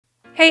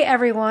Hey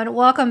everyone,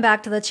 welcome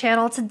back to the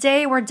channel.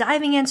 Today we're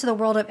diving into the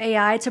world of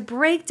AI to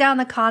break down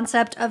the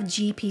concept of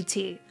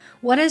GPT.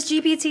 What is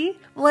GPT?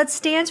 Well, it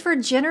stands for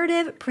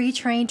Generative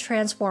Pre-trained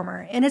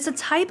Transformer, and it's a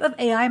type of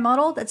AI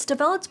model that's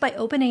developed by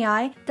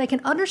OpenAI that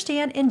can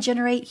understand and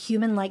generate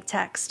human-like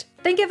text.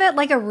 Think of it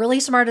like a really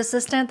smart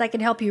assistant that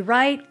can help you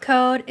write,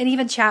 code, and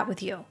even chat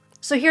with you.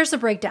 So here's the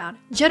breakdown.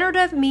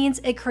 Generative means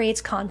it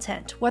creates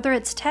content. Whether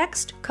it's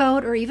text,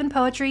 code, or even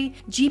poetry,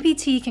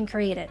 GPT can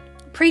create it.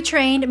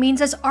 Pre-trained means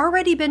it's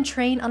already been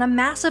trained on a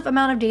massive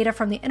amount of data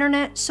from the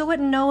internet, so it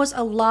knows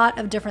a lot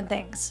of different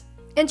things.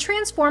 And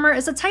Transformer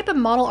is a type of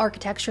model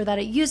architecture that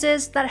it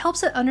uses that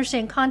helps it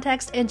understand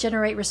context and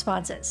generate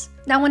responses.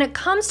 Now, when it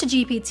comes to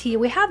GPT,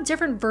 we have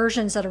different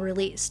versions that are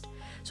released.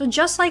 So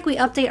just like we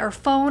update our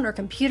phone or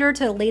computer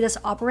to the latest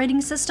operating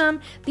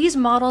system, these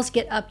models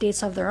get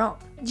updates of their own.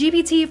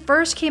 GPT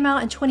first came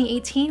out in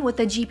 2018 with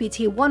the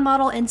GPT-1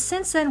 model, and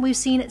since then we've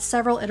seen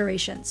several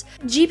iterations.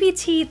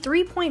 GPT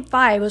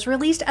 3.5 was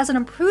released as an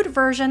improved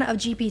version of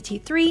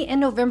GPT-3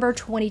 in November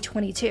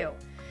 2022.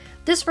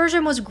 This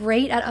version was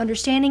great at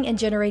understanding and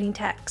generating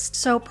text,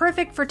 so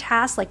perfect for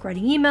tasks like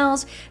writing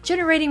emails,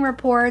 generating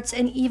reports,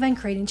 and even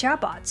creating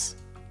chatbots.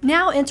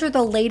 Now enter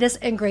the latest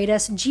and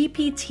greatest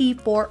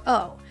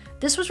GPT-4o.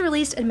 This was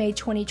released in May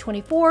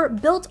 2024,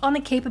 built on the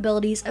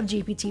capabilities of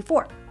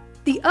GPT-4.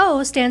 The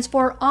O stands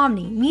for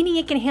Omni, meaning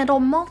it can handle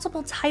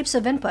multiple types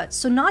of inputs,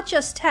 so not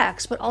just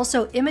text, but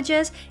also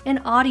images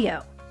and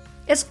audio.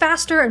 It's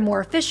faster and more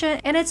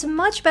efficient, and it's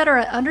much better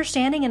at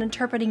understanding and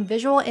interpreting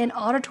visual and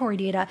auditory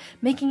data,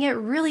 making it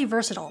really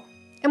versatile.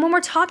 And when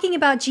we're talking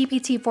about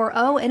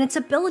GPT-4o and its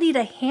ability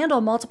to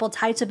handle multiple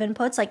types of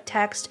inputs like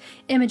text,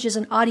 images,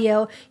 and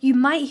audio, you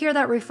might hear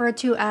that referred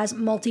to as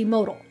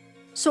multimodal.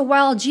 So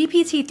while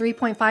GPT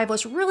 3.5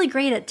 was really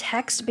great at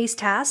text-based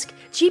tasks,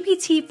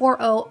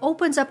 GPT-4o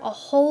opens up a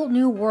whole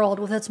new world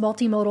with its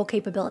multimodal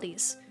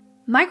capabilities.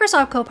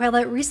 Microsoft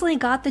Copilot recently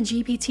got the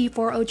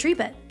GPT-4o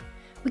treatment.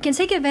 We can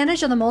take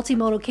advantage of the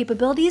multimodal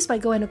capabilities by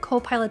going to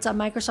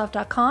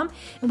copilot.microsoft.com,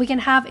 and we can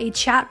have a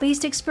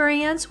chat-based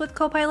experience with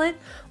Copilot,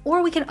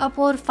 or we can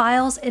upload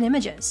files and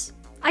images.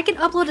 I can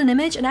upload an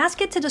image and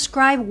ask it to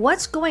describe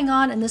what's going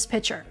on in this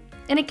picture.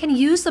 And it can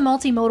use the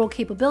multimodal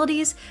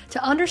capabilities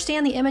to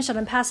understand the image that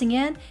I'm passing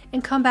in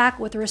and come back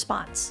with a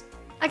response.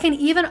 I can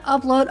even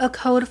upload a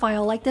code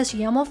file like this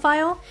YAML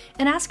file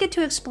and ask it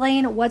to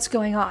explain what's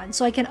going on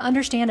so I can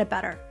understand it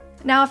better.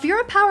 Now, if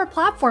you're a Power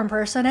Platform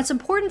person, it's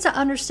important to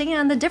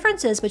understand the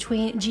differences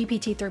between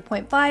GPT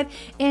 3.5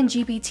 and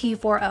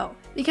GPT-4o,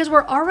 because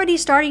we're already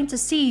starting to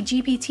see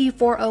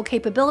GPT-4o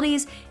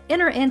capabilities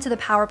enter into the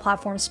Power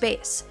Platform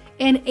space.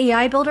 In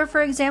AI Builder,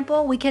 for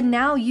example, we can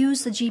now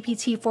use the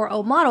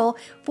GPT-4o model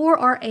for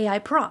our AI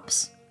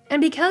prompts.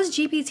 And because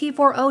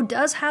GPT-4o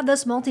does have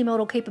this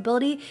multimodal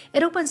capability,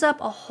 it opens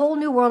up a whole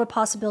new world of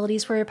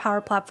possibilities for your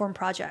Power Platform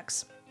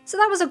projects. So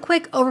that was a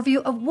quick overview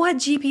of what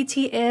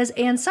GPT is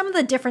and some of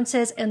the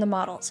differences in the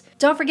models.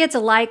 Don't forget to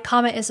like,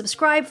 comment, and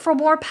subscribe for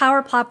more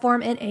Power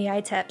Platform and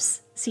AI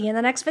tips. See you in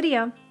the next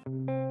video.